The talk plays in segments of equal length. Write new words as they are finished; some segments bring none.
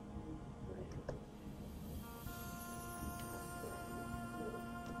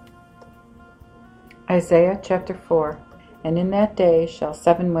Isaiah chapter 4. And in that day shall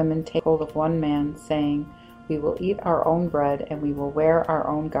 7 women take hold of one man, saying, We will eat our own bread, and we will wear our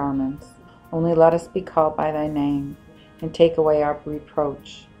own garments. Only let us be called by thy name, and take away our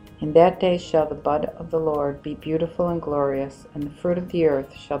reproach. In that day shall the bud of the Lord be beautiful and glorious, and the fruit of the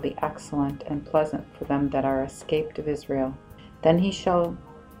earth shall be excellent and pleasant for them that are escaped of Israel. Then he shall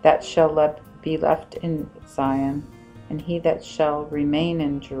be left in Zion, and he that shall remain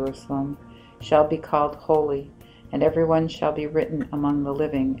in Jerusalem shall be called holy, and every one shall be written among the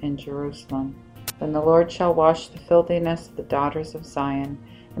living in Jerusalem. Then the Lord shall wash the filthiness of the daughters of Zion,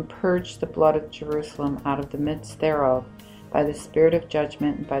 and purge the blood of Jerusalem out of the midst thereof, by the spirit of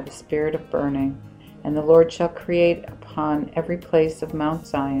judgment and by the spirit of burning. And the Lord shall create upon every place of Mount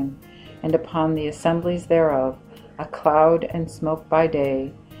Zion, and upon the assemblies thereof, a cloud and smoke by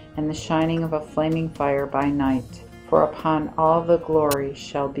day, and the shining of a flaming fire by night. For upon all the glory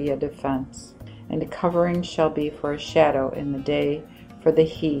shall be a defense, and a covering shall be for a shadow in the day for the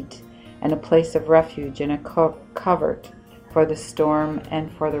heat, and a place of refuge and a covert for the storm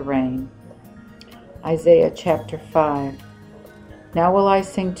and for the rain. Isaiah chapter 5. Now will I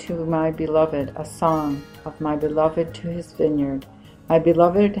sing to my beloved a song of my beloved to his vineyard. My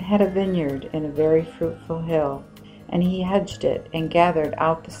beloved had a vineyard in a very fruitful hill, and he hedged it and gathered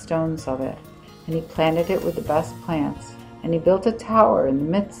out the stones of it. And he planted it with the best plants, and he built a tower in the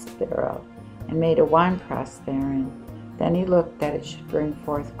midst thereof, and made a winepress therein. Then he looked that it should bring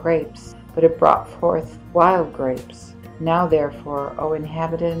forth grapes, but it brought forth wild grapes. Now therefore, O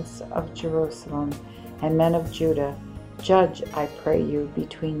inhabitants of Jerusalem, and men of Judah, judge, I pray you,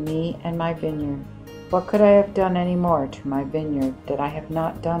 between me and my vineyard. What could I have done any more to my vineyard that I have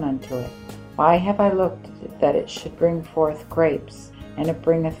not done unto it? Why have I looked that it should bring forth grapes, and it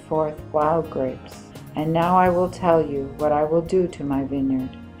bringeth forth wild grapes? And now I will tell you what I will do to my vineyard.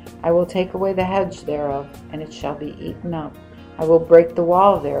 I will take away the hedge thereof, and it shall be eaten up. I will break the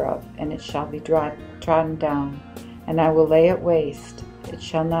wall thereof, and it shall be trodden down. And I will lay it waste. It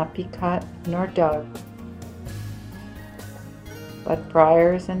shall not be cut nor dug, but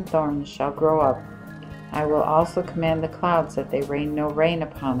briars and thorns shall grow up. I will also command the clouds that they rain no rain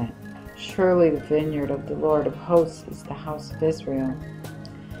upon it. Surely the vineyard of the Lord of hosts is the house of Israel,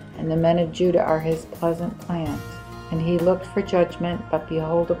 and the men of Judah are his pleasant plant. And he looked for judgment, but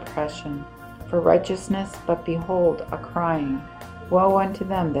behold oppression, for righteousness, but behold a crying. Woe unto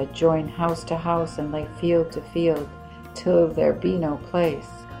them that join house to house, and lay field to field, till there be no place,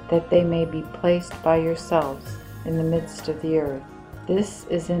 that they may be placed by yourselves in the midst of the earth. This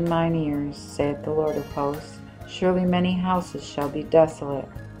is in mine ears, saith the Lord of hosts. Surely many houses shall be desolate,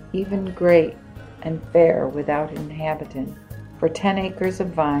 even great and fair without inhabitant. For 10 acres of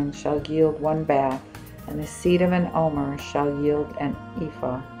vine shall yield 1 bath, and the seed of an omer shall yield an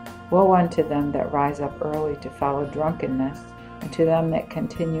ephah. Woe unto them that rise up early to follow drunkenness, and to them that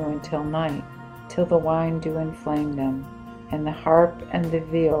continue until night, till the wine do inflame them. And the harp and the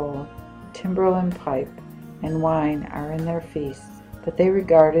viol, timbrel and pipe, and wine are in their feasts. But they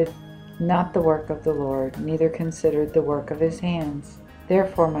regarded not the work of the Lord, neither considered the work of his hands.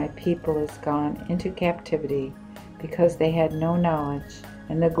 Therefore my people is gone into captivity, because they had no knowledge,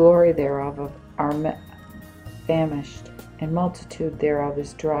 and the glory thereof are famished, and multitude thereof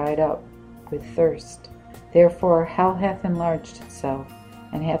is dried up with thirst. Therefore hell hath enlarged itself,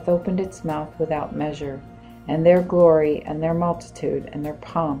 and hath opened its mouth without measure, and their glory, and their multitude, and their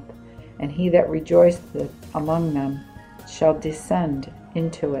pomp, and he that rejoiceth among them shall descend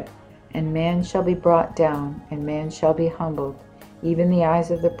into it. And man shall be brought down, and man shall be humbled. Even the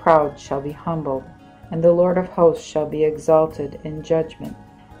eyes of the proud shall be humbled, and the Lord of hosts shall be exalted in judgment,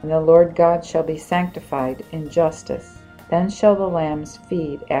 and the Lord God shall be sanctified in justice. Then shall the lambs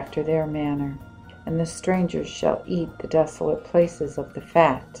feed after their manner, and the strangers shall eat the desolate places of the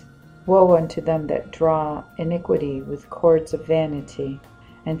fat. Woe unto them that draw iniquity with cords of vanity,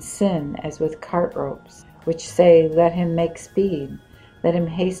 and sin as with cart ropes, which say, Let him make speed, let him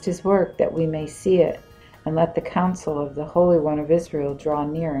haste his work, that we may see it, and let the counsel of the Holy One of Israel draw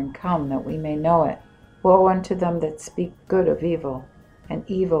near and come, that we may know it. Woe unto them that speak good of evil, and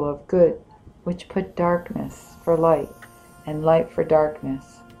evil of good, which put darkness for light, and light for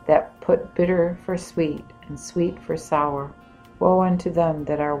darkness, that put bitter for sweet, and sweet for sour. Woe unto them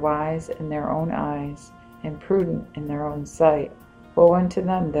that are wise in their own eyes, and prudent in their own sight. Woe unto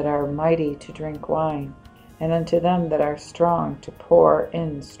them that are mighty to drink wine, and unto them that are strong to pour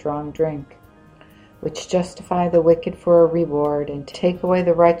in strong drink, which justify the wicked for a reward, and take away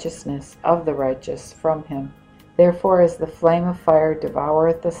the righteousness of the righteous from him. Therefore as the flame of fire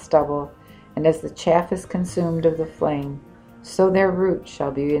devoureth the stubble, and as the chaff is consumed of the flame, so their root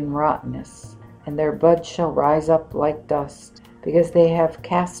shall be in rottenness. and their buds shall rise up like dust, because they have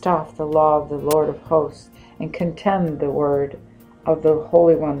cast off the law of the Lord of hosts, and contemned the word of the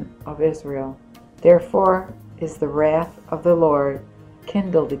Holy One of Israel. Therefore is the wrath of the Lord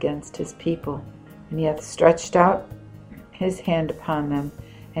kindled against his people, and he hath stretched out his hand upon them,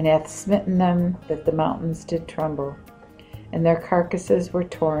 and hath smitten them that the mountains did tremble, and their carcasses were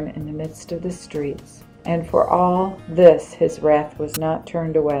torn in the midst of the streets. And for all this his wrath was not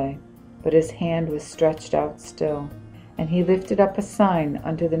turned away, but his hand was stretched out still. And he lifted up a sign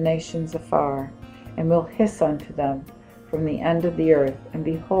unto the nations afar, and will hiss unto them from the end of the earth. And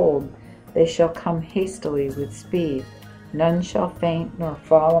behold, they shall come hastily with speed. None shall faint nor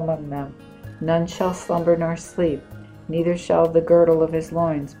fall among them. None shall slumber nor sleep. Neither shall the girdle of his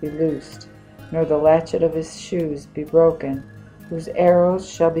loins be loosed, nor the latchet of his shoes be broken. Whose arrows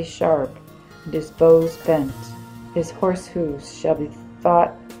shall be sharp, and his bows bent. His horse hoofs shall be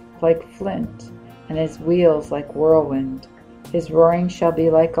thought like flint, and his wheels like whirlwind. His roaring shall be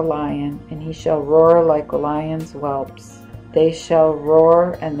like a lion, and he shall roar like a lion's whelps. They shall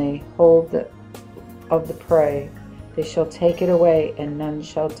roar, and they hold of the prey. They shall take it away, and none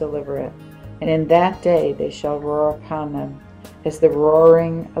shall deliver it. And in that day they shall roar upon them, as the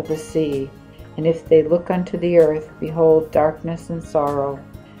roaring of the sea. And if they look unto the earth, behold darkness and sorrow,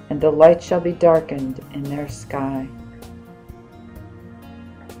 and the light shall be darkened in their sky.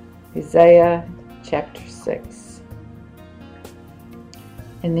 Isaiah chapter 6.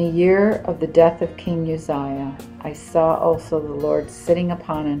 In the year of the death of King Uzziah, I saw also the Lord sitting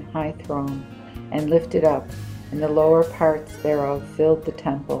upon an high throne, and lifted up, and the lower parts thereof filled the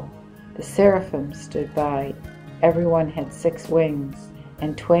temple. The seraphim stood by, every one had 6 wings,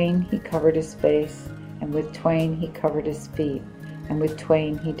 and twain he covered his face, and with twain he covered his feet, and with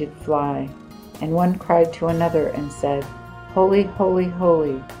twain he did fly. And one cried to another and said, Holy, holy,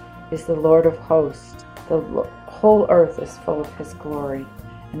 holy is the Lord of hosts. The whole earth is full of his glory.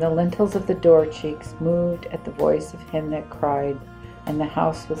 And the lintels of the door cheeks moved at the voice of him that cried, and the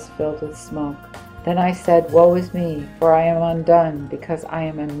house was filled with smoke. Then I said, Woe is me, for I am undone, because I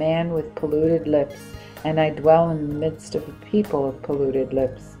am a man with polluted lips, and I dwell in the midst of a people of polluted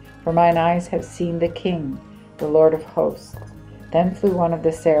lips. For mine eyes have seen the King, the Lord of hosts. Then flew one of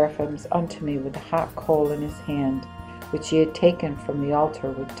the seraphims unto me with a hot coal in his hand, which he had taken from the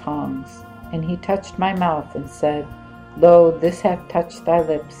altar with tongs. And he touched my mouth, and said, Lo, this hath touched thy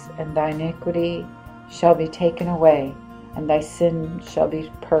lips, and thy iniquity shall be taken away, and thy sin shall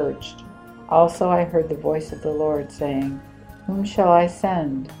be purged. Also I heard the voice of the Lord saying, Whom shall I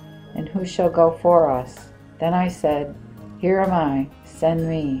send, and who shall go for us? Then I said, Here am I, send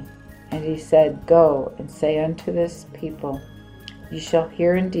me. And he said, Go, and say unto this people, Ye shall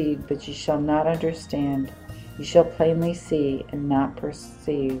hear indeed, but ye shall not understand. Ye shall plainly see, and not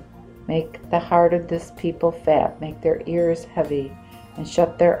perceive. Make the heart of this people fat, make their ears heavy, and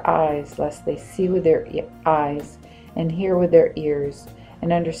shut their eyes, lest they see with their eyes, and hear with their ears,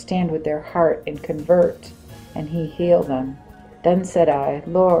 and understand with their heart, and convert, and he heal them. Then said I,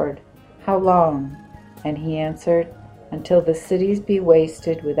 Lord, how long? And he answered, Until the cities be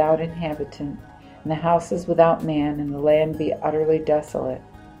wasted without inhabitant, and the houses without man, and the land be utterly desolate,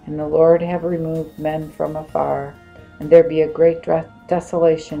 and the Lord have removed men from afar, and there be a great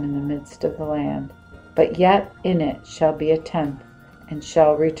desolation in the midst of the land. But yet in it shall be a tenth, and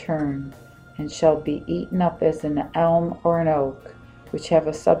shall return, and shall be eaten up as an elm or an oak, which have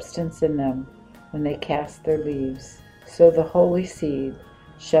a substance in them, when they cast their leaves. So the holy seed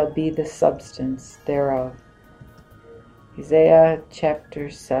shall be the substance thereof. Isaiah chapter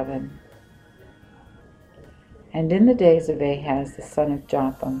 7. And in the days of Ahaz the son of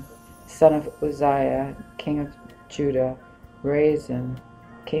Jotham, son of Uzziah, king of Judah, Rezin,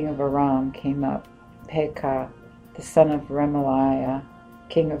 king of Aram, came up. Pekah, the son of Remaliah,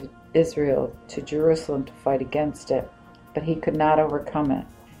 king of Israel, to Jerusalem to fight against it, but he could not overcome it.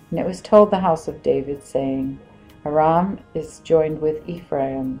 And it was told the house of David, saying, Aram is joined with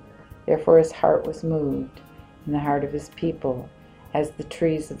Ephraim. Therefore his heart was moved, and the heart of his people, as the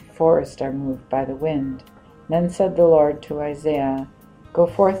trees of the forest are moved by the wind. Then said the Lord to Isaiah, Go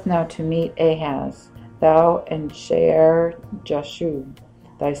forth now to meet Ahaz, thou and Shear-Jashub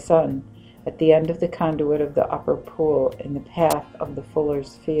thy son, at the end of the conduit of the upper pool, in the path of the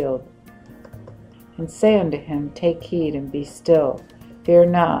fuller's field. And say unto him, Take heed, and be still, fear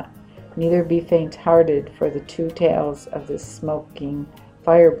not, neither be faint-hearted for the 2 tails of the smoking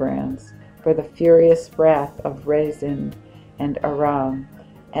firebrands, for the furious wrath of Rezin and Aram,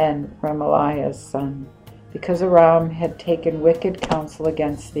 and Remaliah's son, because Aram had taken wicked counsel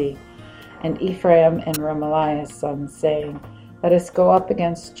against thee, and Ephraim and Remaliah's son, saying, Let us go up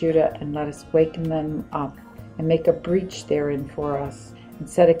against Judah, and let us waken them up, and make a breach therein for us, and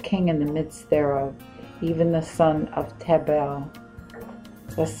set a king in the midst thereof, even the son of Tabel.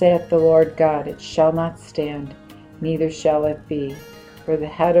 Thus saith the Lord God, it shall not stand, neither shall it be. For the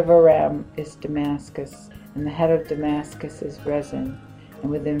head of Aram is Damascus, and the head of Damascus is Rezin. And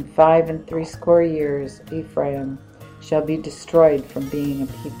within 65 years Ephraim shall be destroyed from being a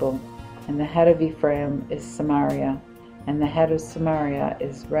people. And the head of Ephraim is Samaria, and the head of Samaria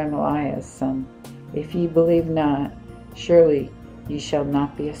is Remaliah's son. If ye believe not, surely ye shall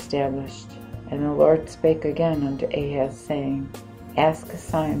not be established. And the Lord spake again unto Ahaz, saying, Ask a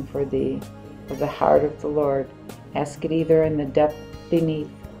sign for thee of the heart of the Lord. Ask it either in the depth beneath,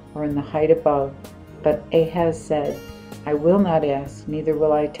 or in the height above. But Ahaz said, I will not ask, neither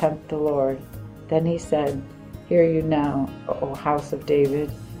will I tempt the Lord. Then he said, Hear you now, O house of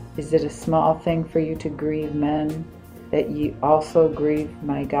David. Is it a small thing for you to grieve men, that ye also grieve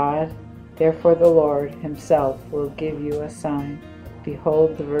my God? Therefore the Lord himself will give you a sign.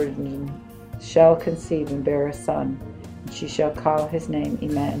 Behold, the virgin shall conceive and bear a son, and she shall call his name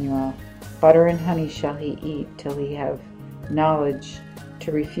Emmanuel. Butter and honey shall he eat, till he have knowledge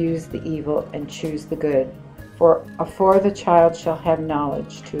to refuse the evil and choose the good. For afore the child shall have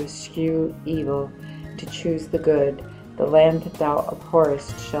knowledge to eschew evil, to choose the good, the land that thou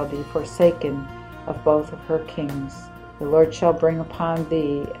abhorrest shall be forsaken of both of her kings. The Lord shall bring upon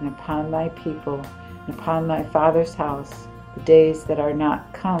thee, and upon thy people, and upon thy father's house, the days that are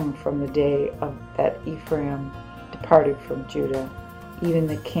not come from the day of that Ephraim departed from Judah, even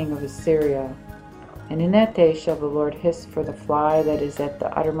the king of Assyria. And in that day shall the Lord hiss for the fly that is at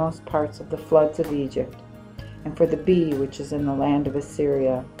the uttermost parts of the floods of Egypt, and for the bee which is in the land of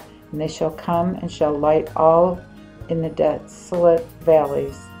Assyria. And they shall come and shall light all in the desolate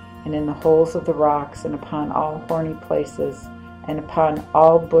valleys, and in the holes of the rocks, and upon all horny places, and upon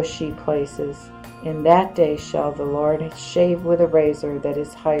all bushy places. In that day shall the Lord shave with a razor that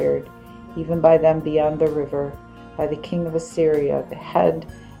is hired, even by them beyond the river, by the king of Assyria, the head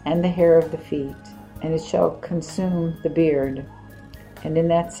and the hair of the feet, and it shall consume the beard. And in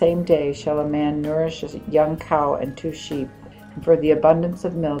that same day shall a man nourish a young cow and 2 sheep, and for the abundance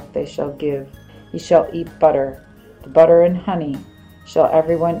of milk they shall give. He shall eat butter, the butter and honey shall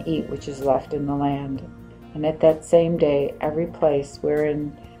every one eat which is left in the land. And at that same day every place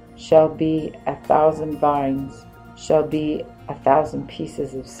wherein shall be 1,000 vines shall be 1,000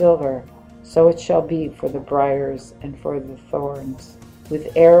 pieces of silver. So it shall be for the briars and for the thorns.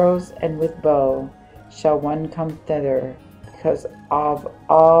 With arrows and with bow shall one come thither, because of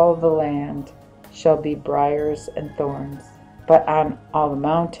all the land shall be briars and thorns. But on all the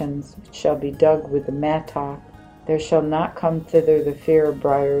mountains which shall be dug with the mattock, there shall not come thither the fear of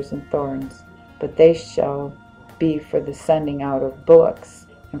briars and thorns, but they shall be for the sending out of bullocks,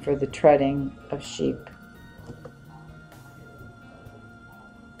 and for the treading of sheep.